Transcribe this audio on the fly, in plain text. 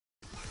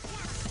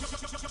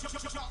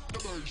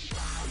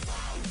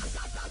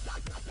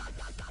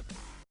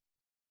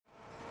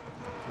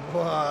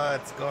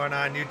What's going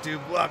on,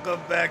 YouTube?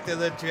 Welcome back to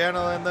the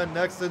channel and the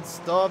next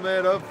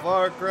installment of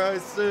Far Cry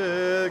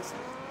 6.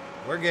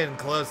 We're getting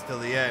close to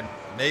the end.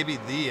 Maybe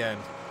the end.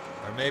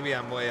 Or maybe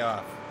I'm way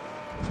off.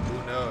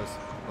 Who knows?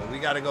 But we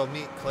gotta go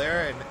meet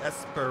Claire and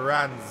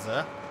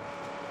Esperanza.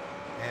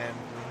 And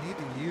we need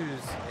to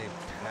use a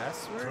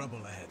password?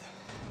 Trouble ahead.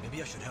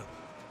 Maybe I should help.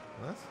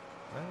 What?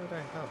 Why would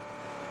I help?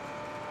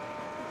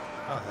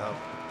 I'll help.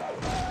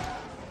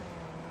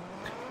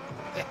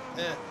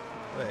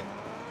 Wait.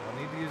 I'll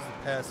need to use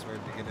the password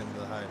to get into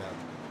the hideout.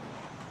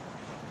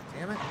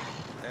 Damn it.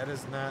 That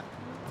is not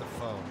the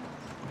phone.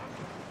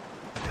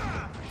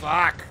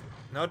 Fuck!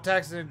 No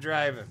texting and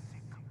driving.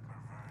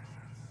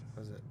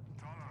 What is it?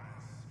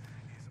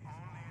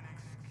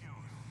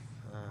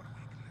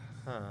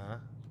 Huh.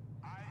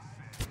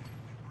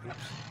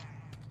 Oops.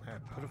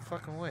 Alright, put it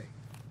fucking away.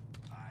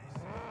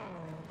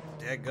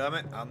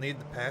 Dadgummit, I'll need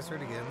the password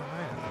to get in the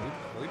hideout.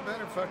 We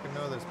better fucking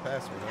know this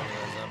password,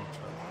 otherwise I'm in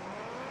trouble.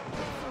 What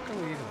the fuck are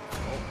we even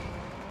told?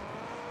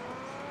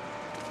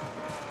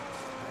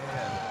 I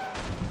have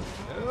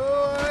no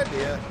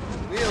idea.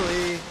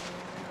 Wheelie.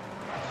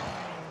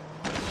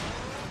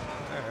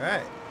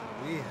 Alright.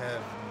 We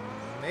have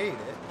made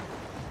it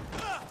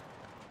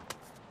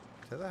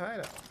to the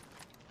hideout.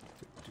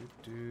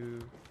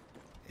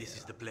 This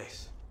is the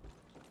place.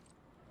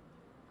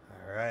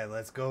 Alright,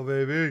 let's go,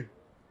 baby.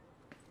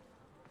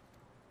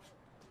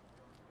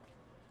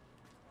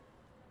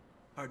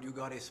 Heard you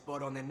got a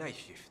spot on the night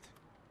shift.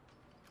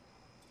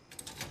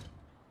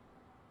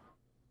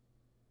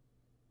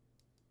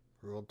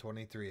 Rule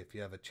 23. If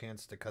you have a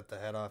chance to cut the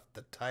head off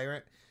the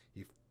tyrant,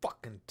 you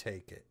fucking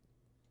take it.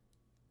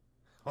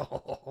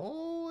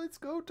 Oh, it's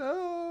go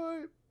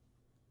time.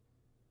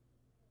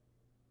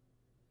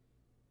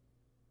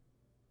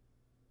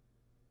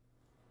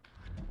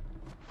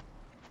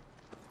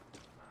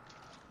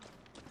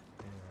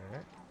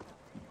 Alright.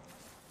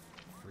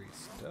 Free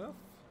stuff.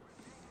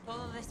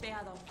 Todo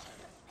despejado.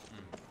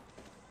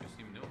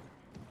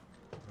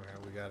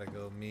 Alright, we gotta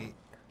go meet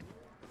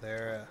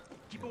Clara.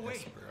 Keep away.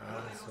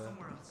 Esperanza.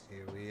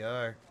 Here we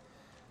are.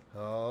 Oh,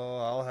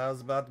 all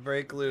hell's about to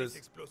break loose.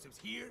 Explosives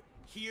here,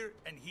 here,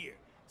 and here.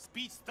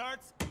 Speech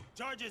starts,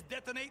 charges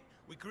detonate,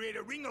 we create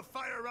a ring of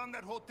fire around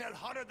that hotel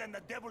hotter than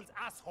the devil's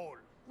asshole.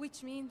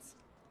 Which means?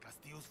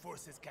 Castillo's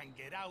forces can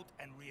get out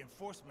and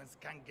reinforcements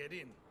can get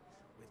in,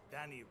 with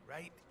Danny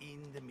right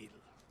in the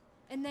middle.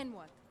 And then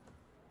what?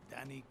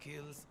 Danny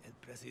kills El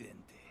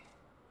Presidente.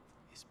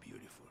 It's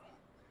beautiful.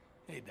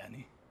 Hey,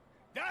 Danny.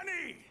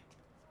 Danny!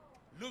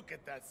 Look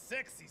at that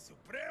sexy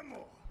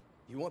Supremo!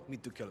 You want me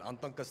to kill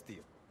Anton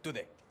Castillo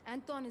today?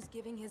 Anton is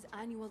giving his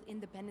annual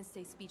Independence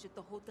Day speech at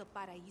the Hotel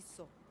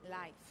Paraíso,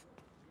 live.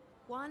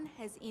 Juan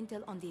has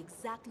intel on the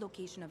exact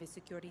location of his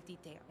security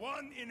detail.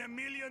 1 in a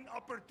million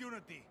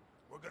opportunity.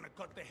 We're gonna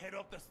cut the head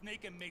off the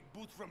snake and make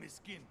boots from his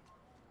skin.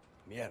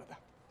 Mierda.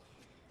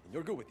 And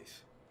you're good with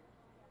this?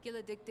 Kill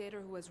a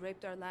dictator who has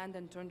raped our land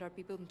and turned our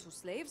people into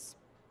slaves?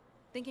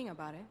 Thinking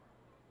about it.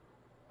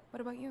 What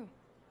about you?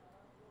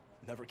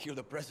 Never killed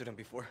a president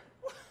before.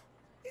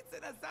 It's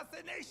an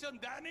assassination,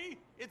 Danny!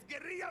 It's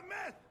guerrilla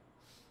meth!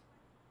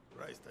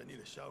 Christ, I need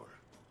a shower.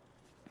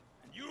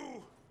 And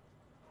you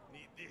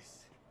need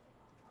this.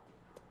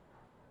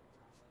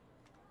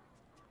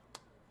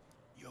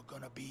 You're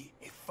gonna be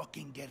a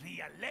fucking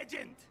guerrilla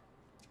legend!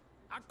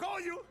 I call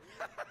you!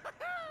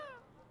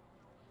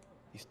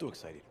 He's too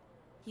excited.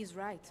 He's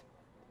right.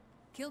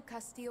 Kill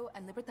Castillo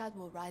and Libertad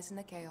will rise in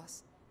the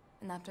chaos.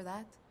 And after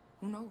that,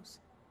 who knows?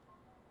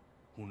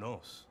 Who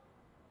knows?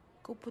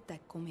 Go put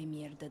that come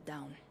mierda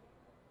down.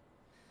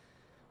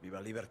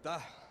 Viva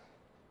Libertad.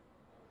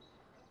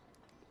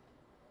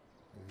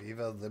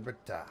 Viva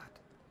Libertad.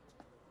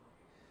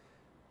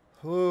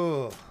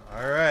 Whew.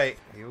 Alright,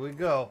 here we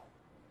go.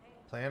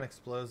 Plant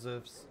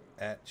explosives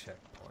at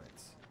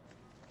checkpoints.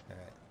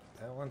 Alright,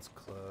 that one's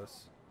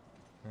close.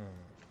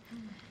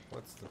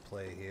 What's the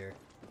play here?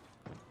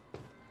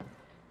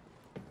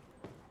 I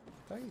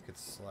thought you could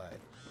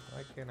slide.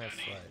 Why can't I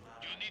slide?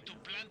 You need to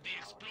plant the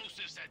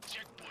explosives at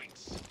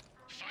checkpoints.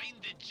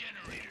 Find the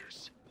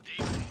generators. They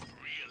look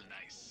real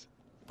nice.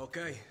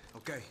 Okay.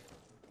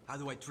 How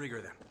do I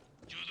trigger them?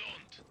 You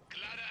don't.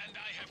 Clara and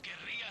I have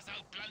guerrillas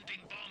out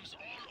planting bombs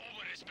all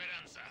over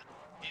Esperanza.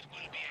 It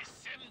will be a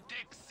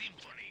Semtex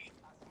symphony.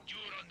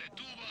 You're on the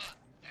tuba,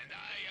 and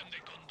I am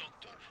the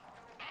conductor.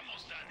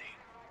 Vamos, Danny.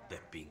 De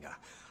pinga.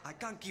 I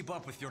can't keep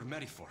up with your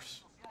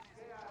metaphors.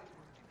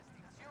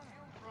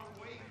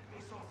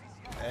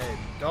 Hey,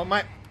 don't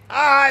mind.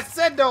 Ah, I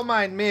said don't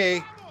mind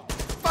me.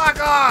 Fuck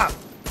off,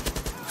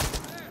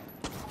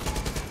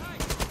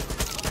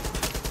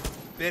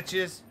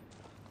 bitches.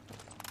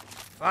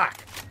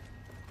 Fuck.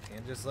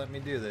 Can't just let me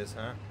do this,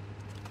 huh?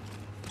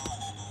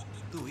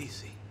 Too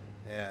easy.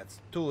 Yeah, it's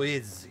too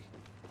easy.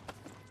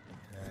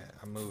 Alright,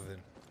 I'm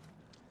moving.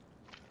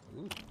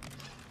 Ooh.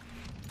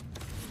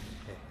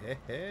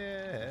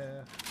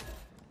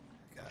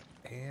 Got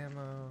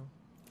ammo.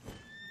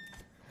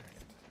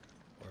 Alright,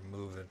 we're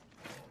moving.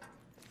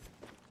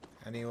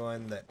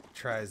 Anyone that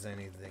tries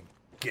anything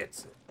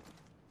gets it.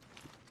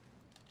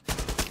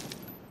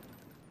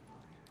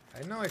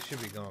 I know I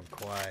should be going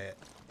quiet.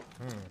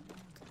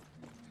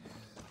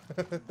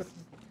 I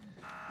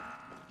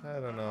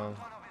don't know.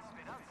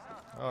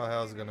 Oh,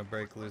 hell's gonna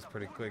break loose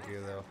pretty quick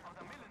here, though.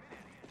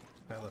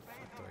 How the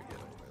fuck do I get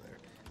over there?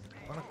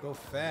 I wanna go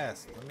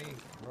fast. Let me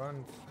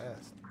run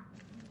fast.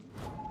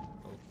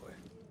 Oh boy.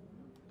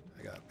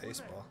 I got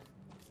baseball.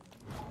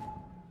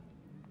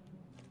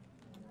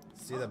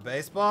 See the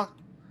baseball?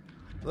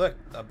 Look,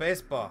 a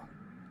baseball.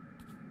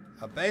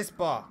 A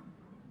baseball.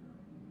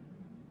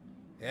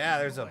 Yeah,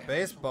 there's a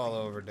baseball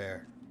over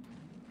there.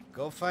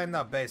 Go find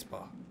that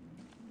baseball.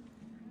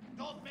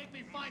 Don't make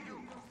me find you.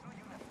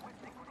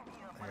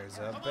 There's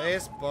a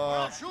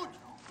baseball.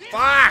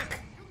 Fuck!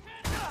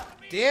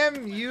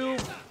 Damn you,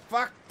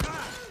 fuck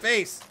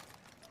face.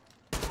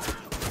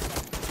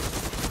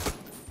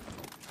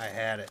 I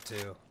had it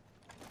too.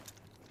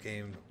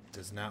 Game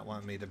does not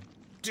want me to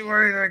do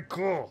anything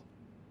cool.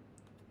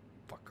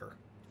 Fucker.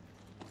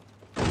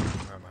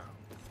 I'm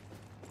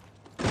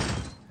out.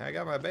 I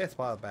got my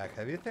baseball back.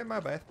 Have you seen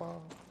my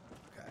baseball?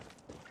 Okay.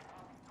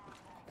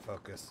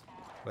 Focus.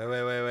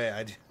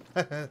 Wait.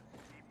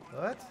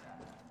 What?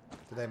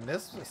 Did I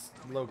miss this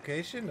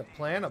location to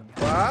plant a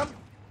bomb?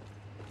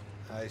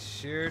 I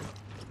sure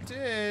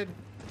did.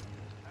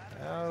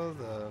 How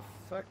the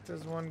fuck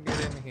does one get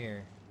in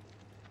here?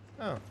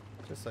 Oh,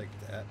 just like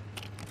that.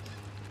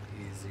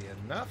 Easy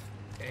enough.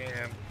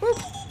 And boop!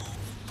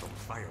 Some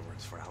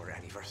fireworks for our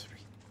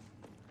anniversary.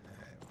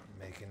 Alright,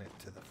 we're making it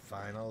to the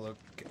final look.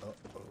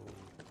 Uh-oh.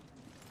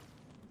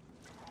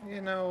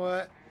 You know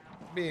what?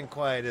 Being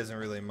quiet isn't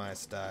really my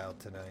style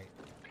tonight.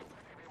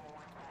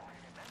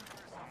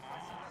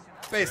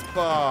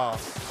 Baseball!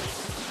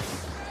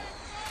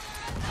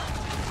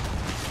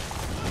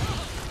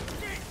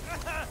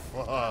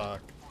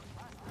 Fuck.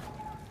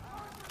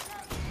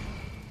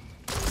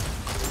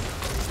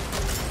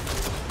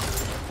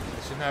 I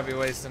should not be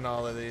wasting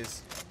all of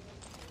these.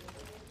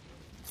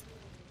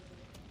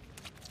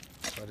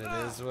 But it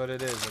is what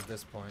it is at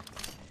this point.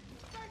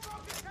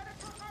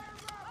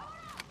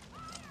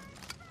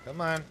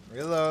 Come on,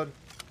 reload.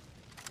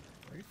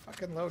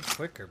 Fucking load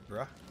quicker,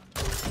 bruh.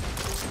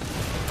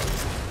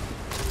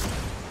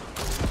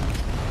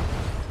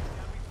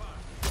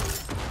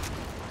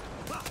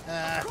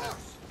 How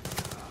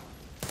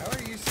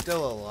are you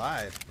still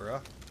alive,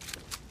 bruh?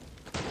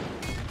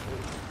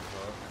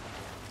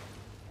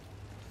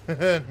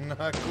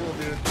 Not cool,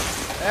 dude.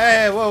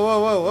 Hey,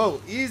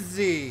 whoa.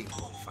 Easy.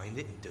 Won't find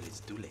it until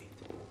it's too late.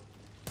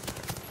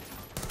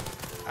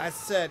 I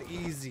said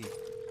easy.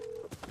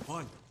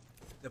 Juan,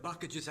 the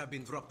packages have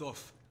been dropped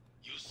off.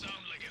 You sound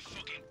like a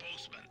fucking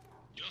postman.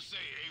 Just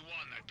say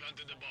A1, I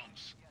planted the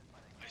bombs.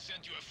 I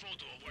sent you a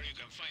photo of where you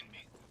can find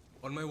me.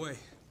 On my way.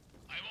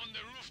 I'm on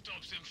the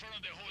rooftops in front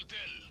of the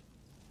hotel.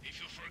 If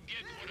you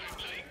forget what I'm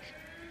like,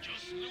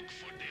 just look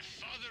for the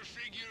father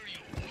figure you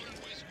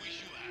always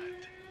wish you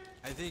had.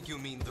 I think you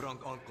mean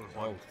drunk Uncle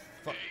Juan. Oh,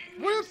 fuck.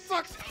 Hey, Where the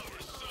fuck? 6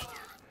 hours sober.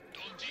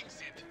 Don't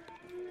jinx it.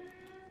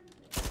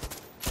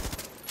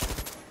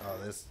 Oh,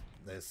 this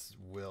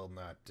will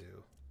not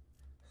do.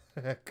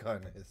 That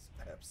gun is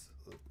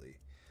absolutely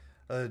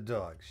a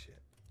dog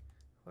shit.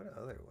 What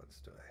other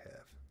ones do I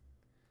have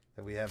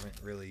that we haven't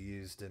really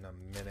used in a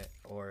minute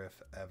or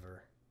if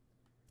ever?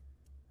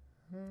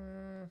 I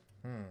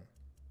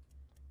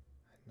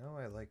know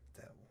I like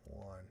that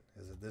one.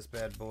 Is it this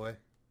bad boy?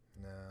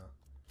 No.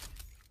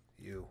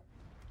 You.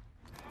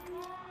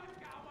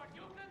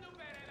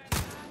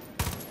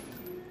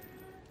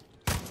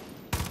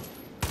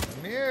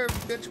 Come here,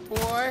 bitch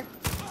boy.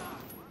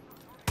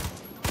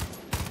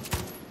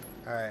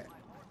 Alright.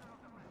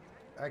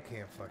 I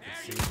can't fucking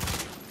see.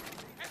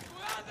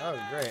 Oh,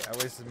 great. I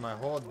wasted my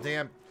whole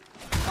damn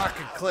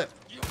fucking clip.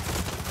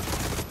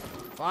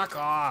 Fuck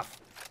off.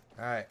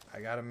 Alright, I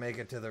gotta make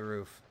it to the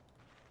roof.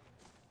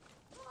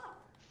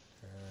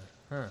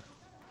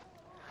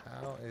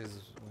 How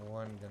is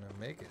one gonna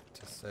make it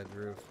to said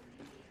roof?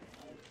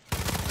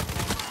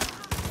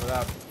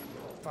 Without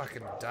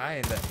fucking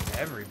dying to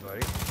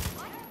everybody.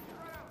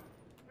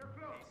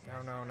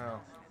 No.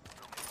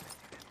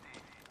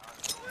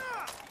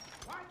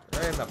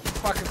 Right in the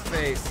fucking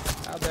face.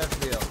 How'd that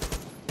feel?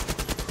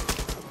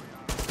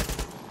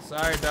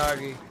 Sorry,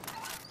 doggy.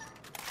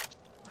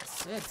 I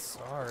said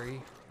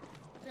sorry.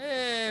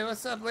 Hey,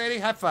 what's up, lady?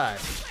 High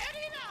five.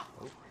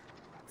 Oh,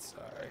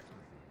 sorry.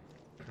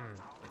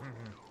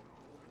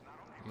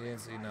 You didn't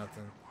see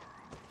nothing.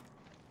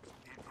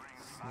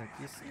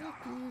 Sneaky.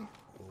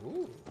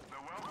 Ooh.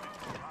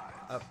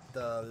 Up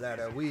the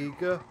ladder we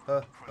go.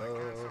 Go.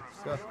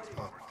 They're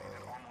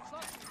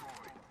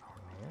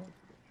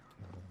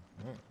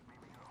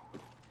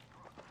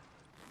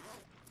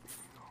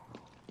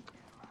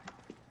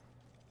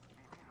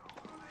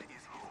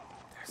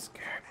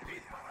scaring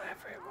people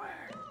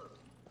everywhere.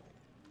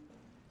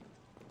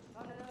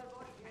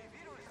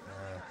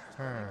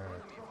 I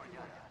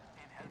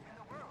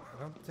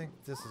don't think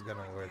this is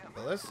gonna work,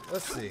 but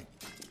let's see.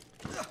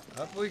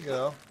 Up we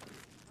go.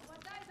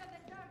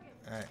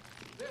 Alright.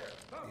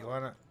 You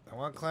wanna? I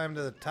wanna climb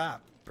to the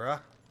top, bruh.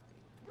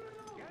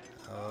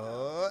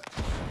 Oh,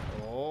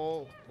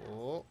 oh,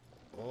 oh,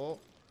 oh.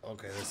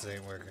 Okay, this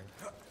ain't working.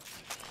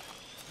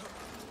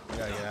 We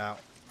gotta get out.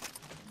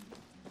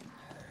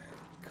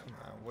 Come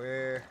on,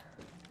 where?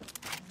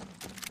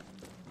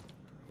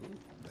 Ooh,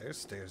 there's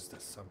stairs to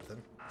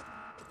something.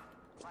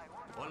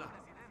 Hola.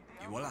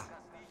 Y voila.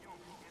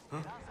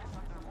 Huh?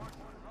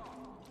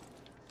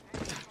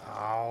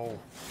 Oh,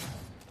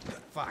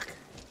 fuck!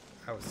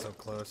 I was so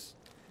close.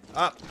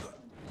 Up,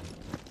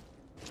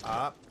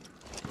 up.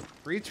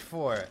 Reach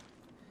for it,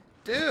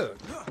 dude.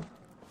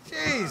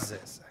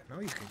 Jesus! I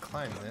know you can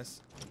climb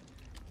this.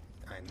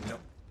 I know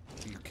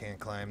you can't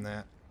climb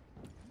that.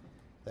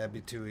 That'd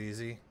be too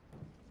easy.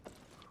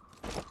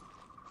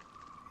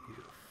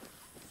 You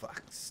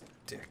fuck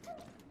stick.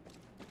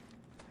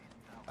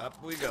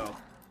 Up we go.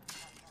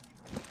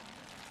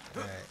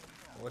 Alright,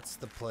 what's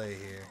the play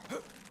here?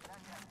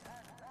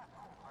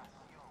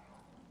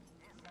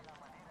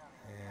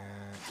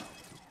 And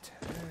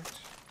detach.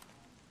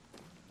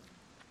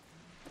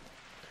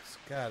 There's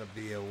gotta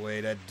be a way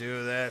to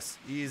do this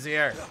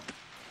easier.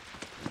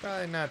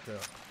 Probably not though.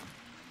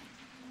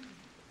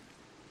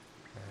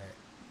 Alright,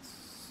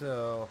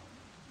 so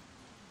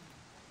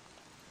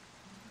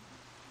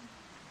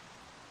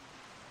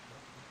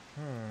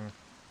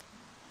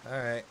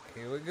alright,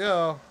 here we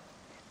go.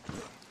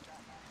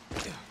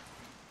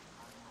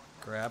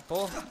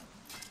 Grapple.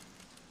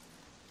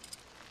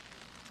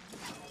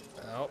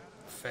 Oh,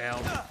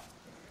 failed.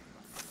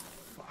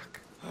 Fuck.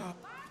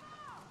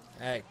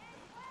 Hey.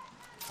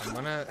 I'm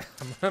gonna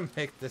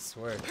make this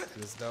work. I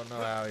just don't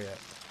know how yet.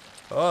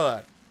 Hold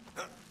on.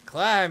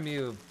 Climb,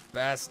 you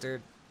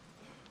bastard.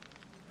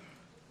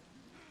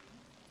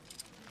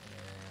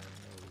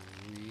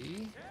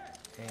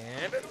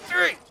 And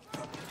 3.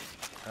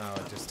 Oh,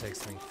 it just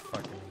takes me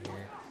fucking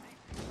here.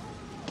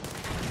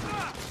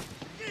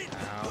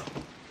 Ow.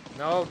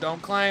 No,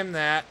 don't climb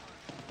that.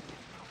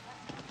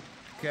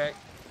 Okay.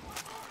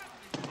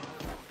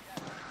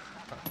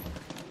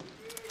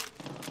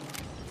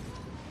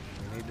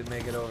 We need to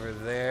make it over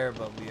there,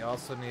 but we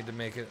also need to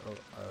make it.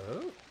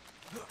 Oh.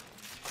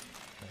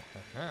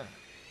 And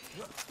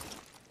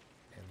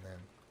then.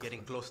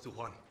 Getting close to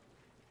one.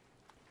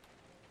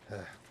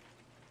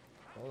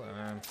 Hold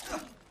on.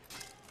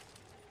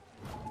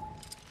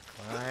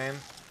 Climb.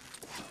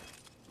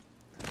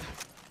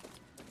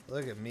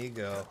 Look at me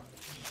go.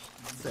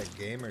 That's that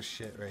gamer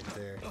shit right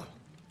there.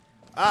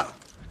 Up!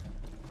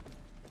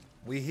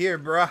 We here,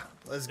 bruh.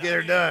 Let's get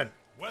her done.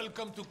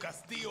 Welcome to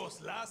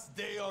Castillo's last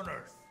day on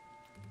Earth.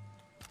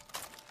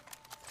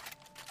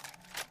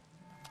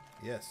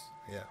 Yes,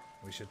 yeah.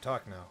 We should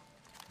talk now.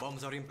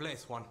 Bombs are in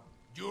place, Juan.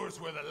 Yours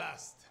were the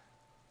last.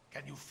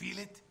 Can you feel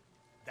it?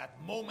 That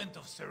moment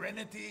of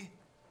serenity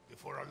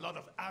before a lot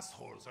of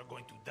assholes are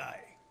going to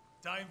die.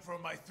 Time for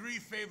my 3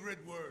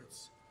 favorite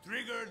words.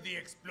 Trigger the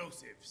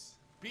explosives.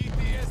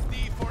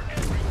 PTSD for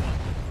everyone.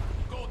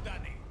 Go,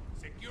 Danny.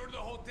 Secure the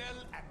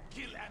hotel and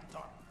kill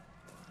Anton.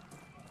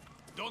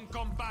 Don't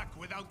come back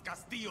without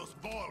Castillo's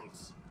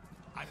balls.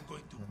 I'm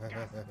going to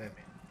gas them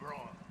in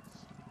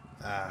bronze.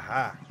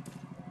 Aha.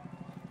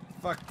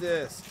 Fuck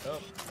this. Oh,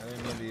 I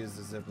didn't mean to use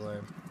the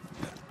zipline.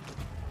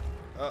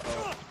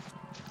 Uh-oh.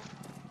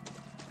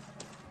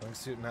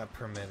 Wingsuit not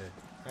permitted.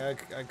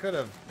 I could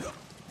have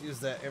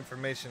used that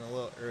information a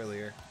little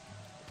earlier.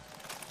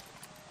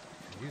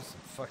 Use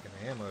some fucking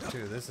ammo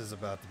too. This is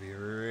about to be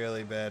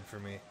really bad for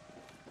me.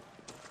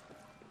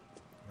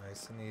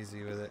 Nice and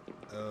easy with it.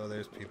 Oh,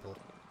 there's people.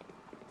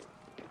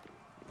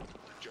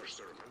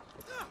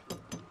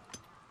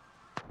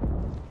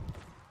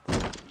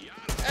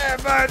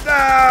 Everybody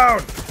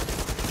down!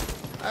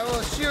 I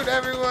will shoot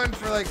everyone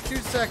for like 2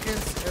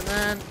 seconds and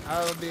then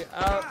I will be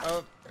out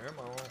of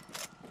ammo.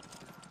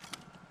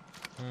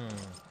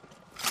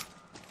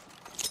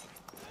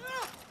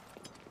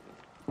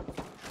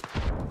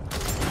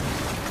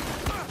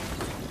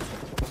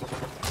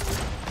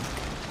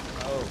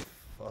 Oh,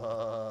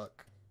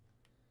 fuck.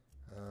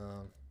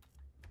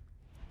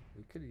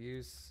 We could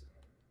use...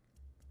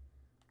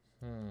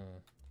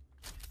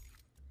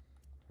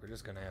 We're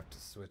just gonna have to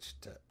switch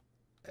to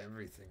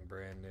everything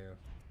brand new.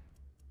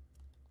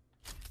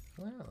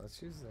 Well,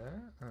 let's use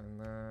that. And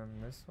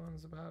then this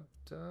one's about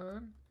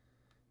done.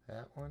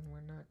 That one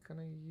we're not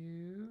gonna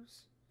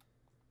use.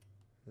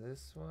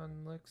 This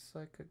one looks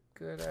like a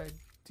good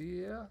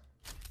idea.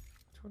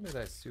 Which one did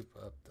I soup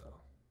up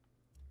though?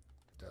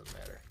 Doesn't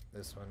matter.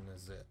 This one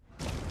is it.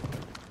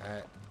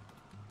 Alright.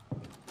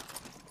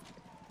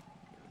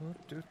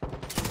 You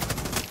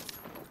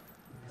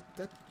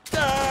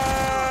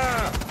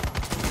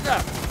got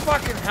a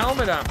fucking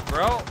helmet on,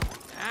 bro.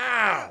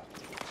 Ow!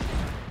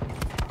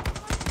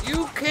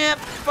 You can't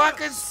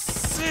fucking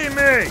see me!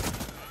 Hey,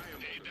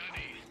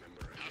 Danny.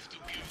 Have to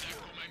give that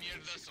come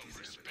mierda some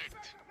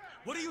respect.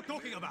 What are you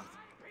talking about?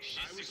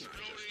 Shit's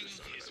exploding,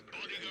 his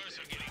bodyguards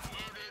are getting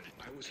murdered,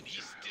 and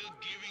he's still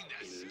giving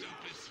that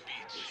stupid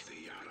speech.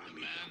 The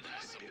man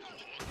has some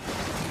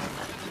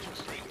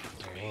cojones.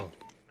 Oh.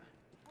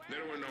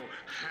 There were no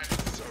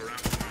hats around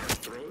our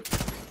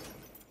throats.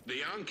 The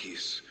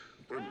Yankees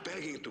were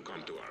begging to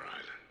come to our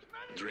island,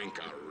 drink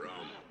our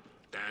rum,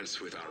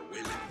 dance with our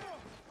women.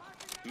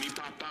 Mi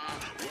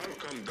papa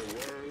welcomed the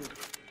world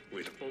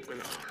with open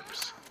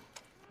arms.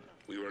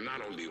 We were not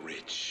only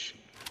rich,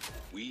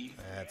 we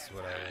That's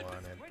what I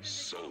wanted.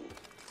 soul.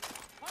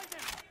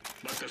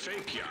 But the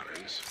fake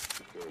Yarans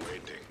were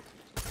waiting.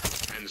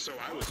 And so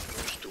I was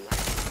forced to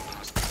watch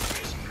Papa's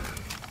place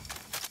burn.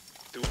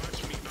 To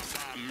watch mi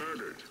papa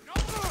murdered.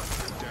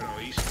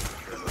 Terrorista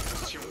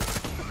Revolution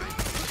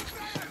 1967.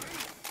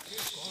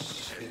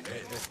 And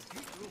then,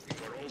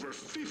 for over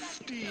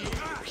 50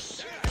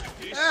 years,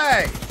 this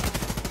Hey!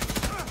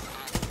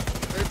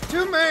 There's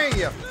too many,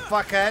 you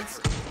fuckheads!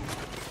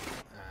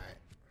 Alright.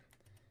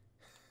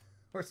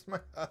 Where's my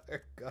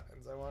other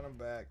guns? I want them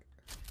back.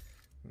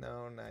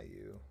 No, not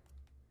you.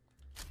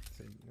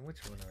 So, which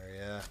one are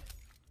you?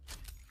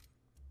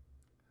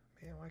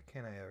 Man, why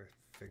can't I ever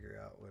figure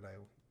out what I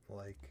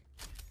like?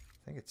 I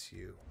think it's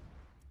you.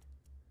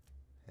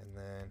 And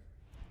then,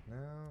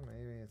 no,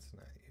 maybe it's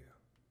not you.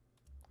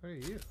 What are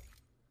you?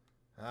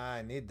 Ah,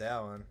 I need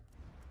that one.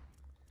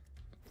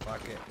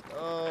 Fuck it.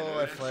 Oh,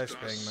 I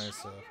flashbanged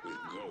myself. with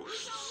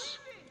ghosts.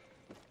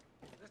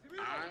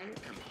 I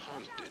am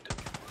haunted.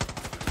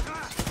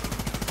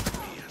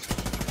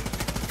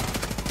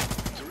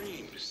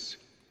 Dreams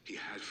he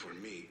had for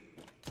me,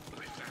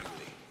 my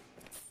family,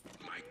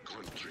 my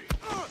country.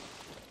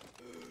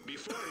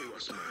 Before he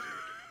was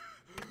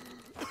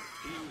murdered,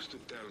 he used to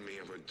tell me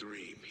of a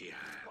dream he had.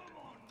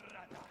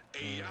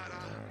 A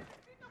Yara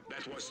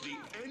that was the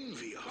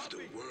envy of the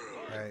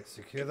world. Alright,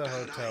 secure the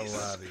hotel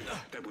lobby.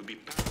 That would be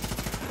passed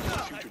to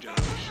future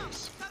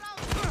generations.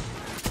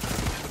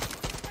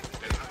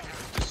 And I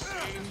have the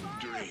same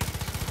dream.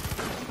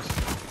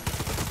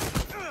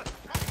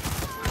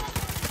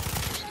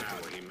 Is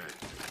that what he meant?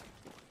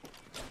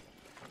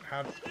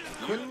 How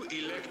You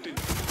elected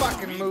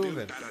fucking to move rebuild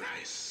it.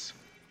 paradise.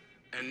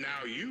 And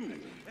now you,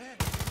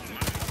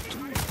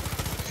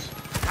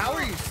 How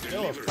are you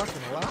still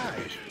fucking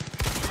alive?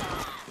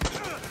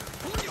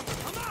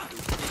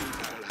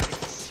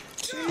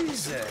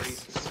 Jesus.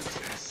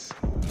 success.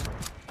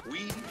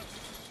 We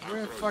are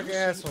Where the fucking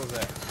assholes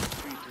at?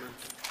 treatment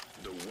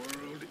the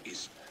world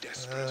is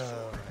desperate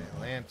Oh, for.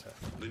 Atlanta.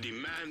 The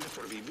demand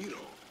for Viviro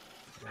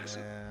has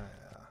Yeah.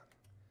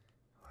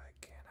 Why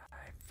can't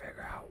I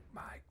figure out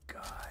my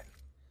gun?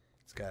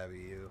 It's gotta be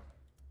you.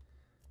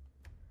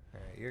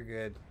 Alright, you're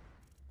good.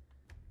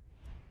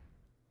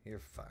 You're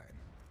fine.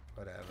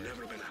 Whatever.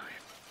 never been high.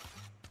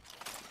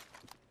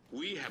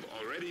 We have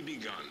already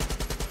begun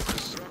to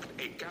construct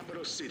a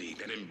capital city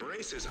that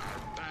embraces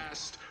our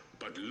past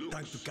but looks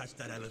Time to catch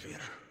that elevator.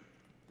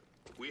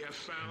 We have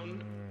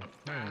found a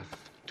path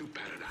to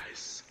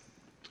paradise.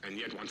 And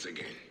yet once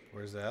again,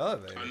 Where's the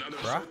elevator? another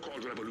Bruh?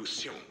 so-called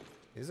revolution.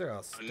 These are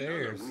all Another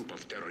stairs. group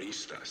of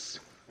terroristas.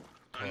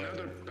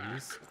 Another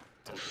pack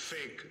of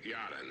fake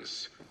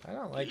Yarans. I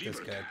don't like this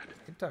guy.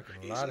 He's talking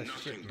a lot of Is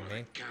shit, nothing but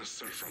man. a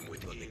cancer from Got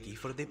the within. key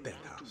for the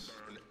penthouse.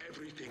 Burn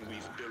everything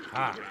we've built to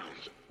Ah. the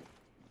ground.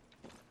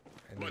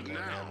 I But need more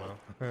now-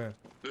 ammo.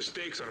 The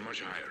stakes are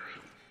much higher.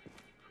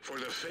 For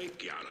the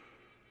fake Yara.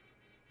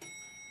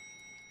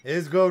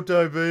 It's go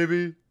time,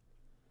 baby.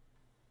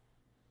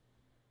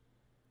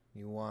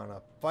 You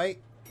wanna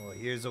fight? Well,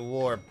 here's a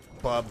war,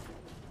 bub.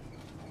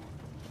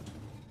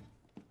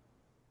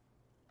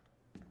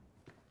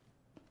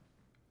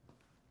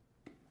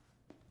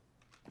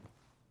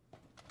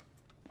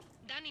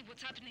 Danny,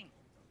 what's happening?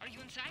 Are you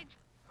inside?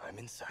 I'm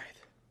inside.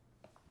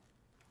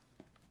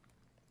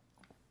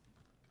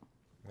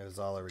 That was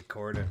all I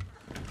recorded.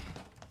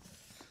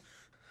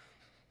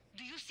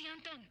 Do you see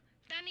Anton?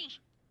 Danny!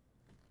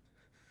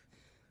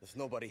 There's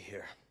nobody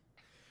here.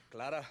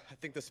 Clara, I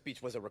think the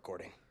speech was a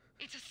recording.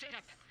 It's a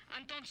setup.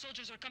 Anton's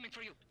soldiers are coming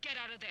for you. Get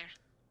out of there.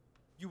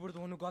 You were the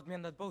one who got me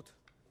on that boat.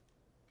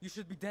 You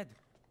should be dead.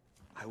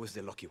 I was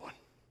the lucky one.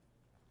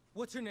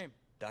 What's your name?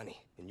 Danny,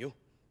 and you?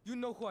 You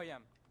know who I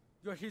am.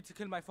 You're here to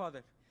kill my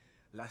father.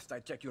 Last I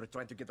checked, you were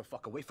trying to get the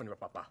fuck away from your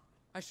papa.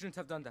 I shouldn't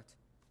have done that.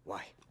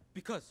 Why?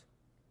 Because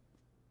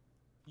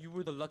you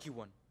were the lucky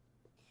one.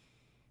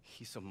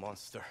 He's a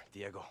monster,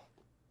 Diego.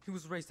 He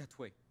was raised that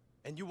way.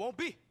 And you won't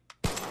be!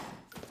 You're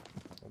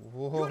not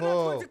Whoa.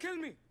 going to kill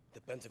me!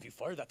 Depends if you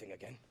fire that thing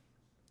again.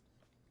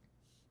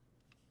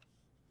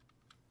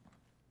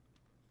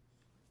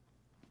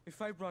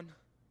 If I run,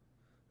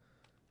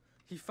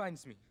 he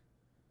finds me.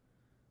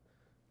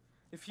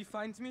 If he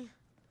finds me,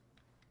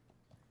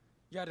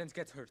 Yarens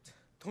gets hurt.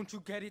 Don't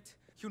you get it?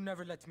 He'll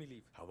never let me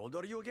leave. How old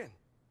are you again?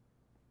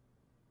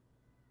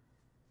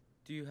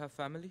 Do you have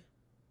family?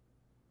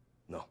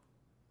 No.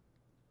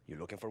 You're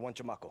looking for one,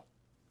 chamaco.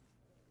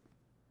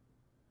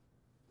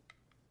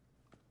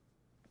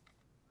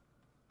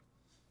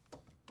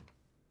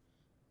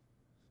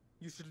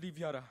 You should leave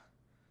Yara.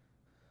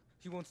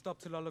 He won't stop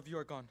till all of you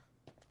are gone.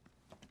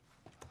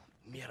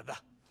 Mierda.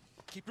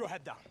 Keep your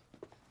head down.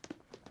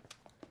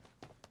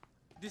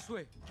 This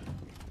way.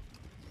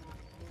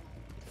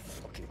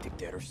 Fucking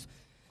dictators.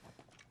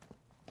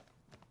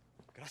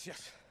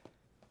 Gracias.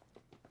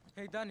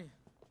 Hey, Danny.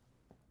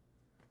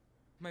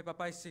 My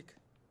papa is sick.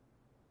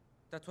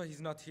 That's why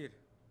he's not here.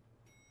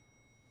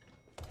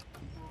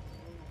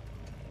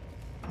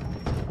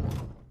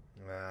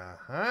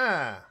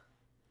 Uh-huh.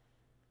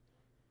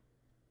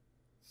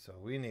 So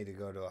we need to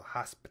go to a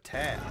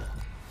hospital.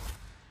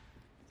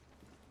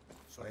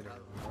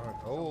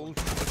 Oh,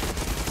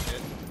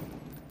 shit.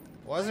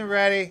 Wasn't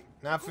ready.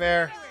 Not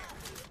fair.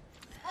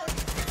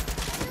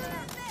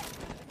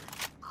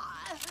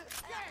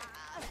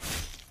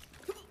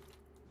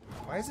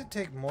 Why does it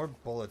take more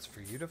bullets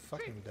for you to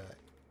fucking die?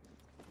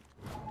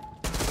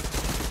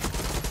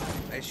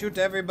 They shoot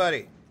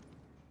everybody.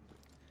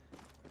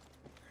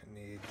 I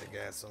need the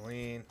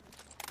gasoline.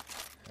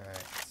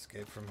 Alright,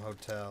 escape from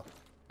hotel.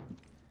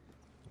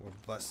 We're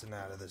busting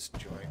out of this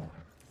joint.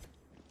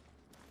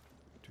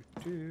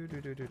 Ooh,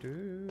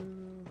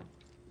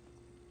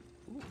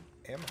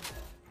 ammo.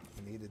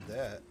 Needed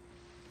that.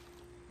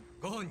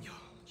 Coño,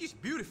 she's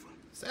beautiful.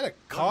 Is that a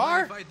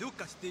car? If I do,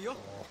 Castillo.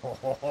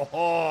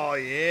 Oh,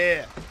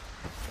 yeah.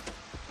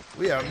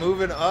 We are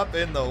moving up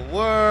in the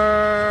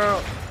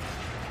world.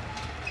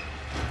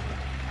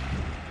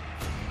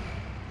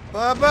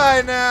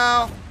 Bye-bye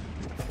now.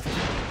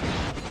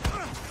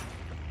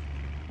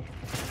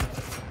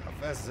 How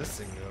fast does this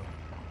thing go?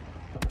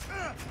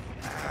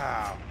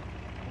 Ow.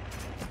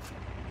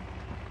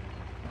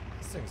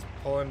 This thing's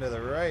pulling to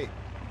the right.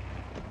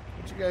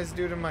 What'd you guys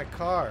do to my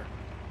car?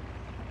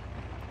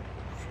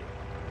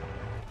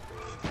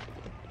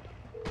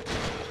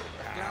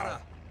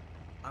 Clara,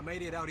 I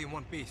made it out in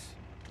one piece.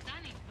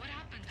 Danny, what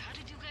happened? How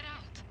did you get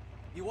out?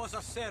 It was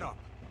a setup,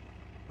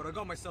 but I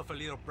got myself a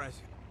little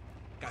present.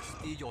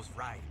 Castillo's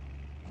right.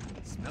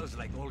 Smells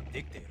like old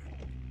dictator.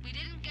 We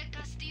didn't get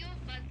Castillo,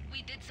 but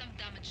we did some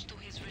damage to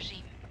his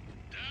regime.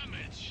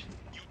 Damage?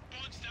 You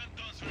punched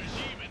Anton's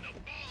regime in the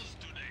balls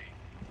today.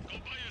 Go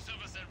buy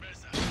yourself a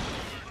cerveza. You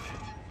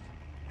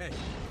earned it. Hey,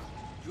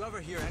 you ever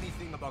hear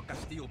anything about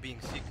Castillo being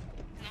sick?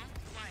 No?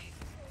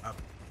 Why?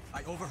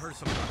 I overheard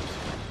some talks.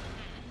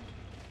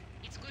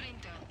 It's good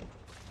intel.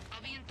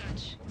 I'll be in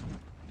touch.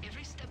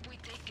 Every step we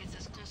take gets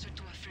us closer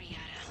to a free area.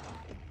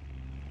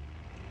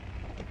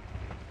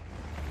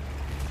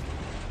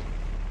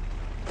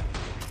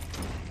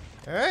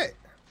 Alright.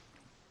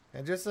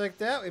 And just like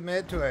that, we made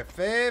it to our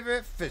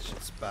favorite fishing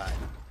spot.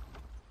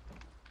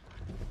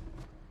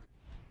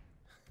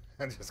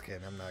 I'm just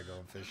kidding. I'm not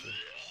going fishing.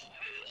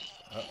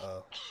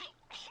 Uh-oh.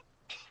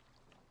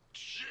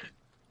 Shit.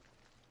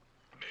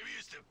 Maybe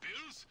it's the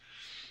pills?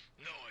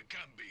 No, it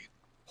can't be.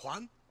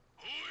 Juan?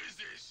 Who is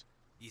this?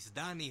 It's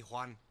Danny,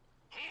 Juan.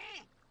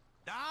 Who?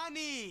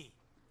 Danny!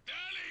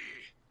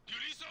 Danny! You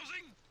need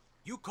something?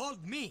 You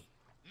called me.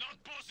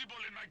 Not possible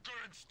in my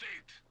current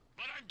state.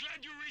 But I'm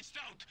glad you reached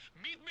out.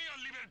 Meet me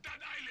on Libertad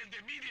Island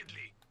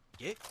immediately.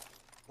 ¿Qué?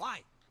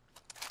 Why?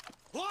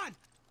 Juan!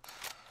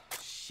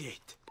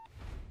 Shit.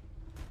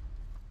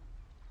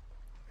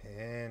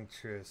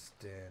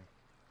 Interesting.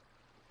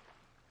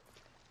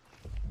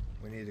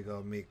 We need to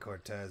go meet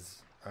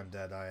Cortez on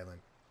Dead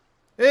Island.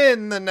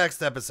 In the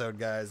next episode,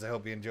 guys. I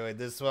hope you enjoyed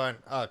this one.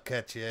 I'll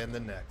catch you in the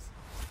next.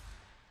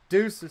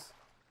 Deuces.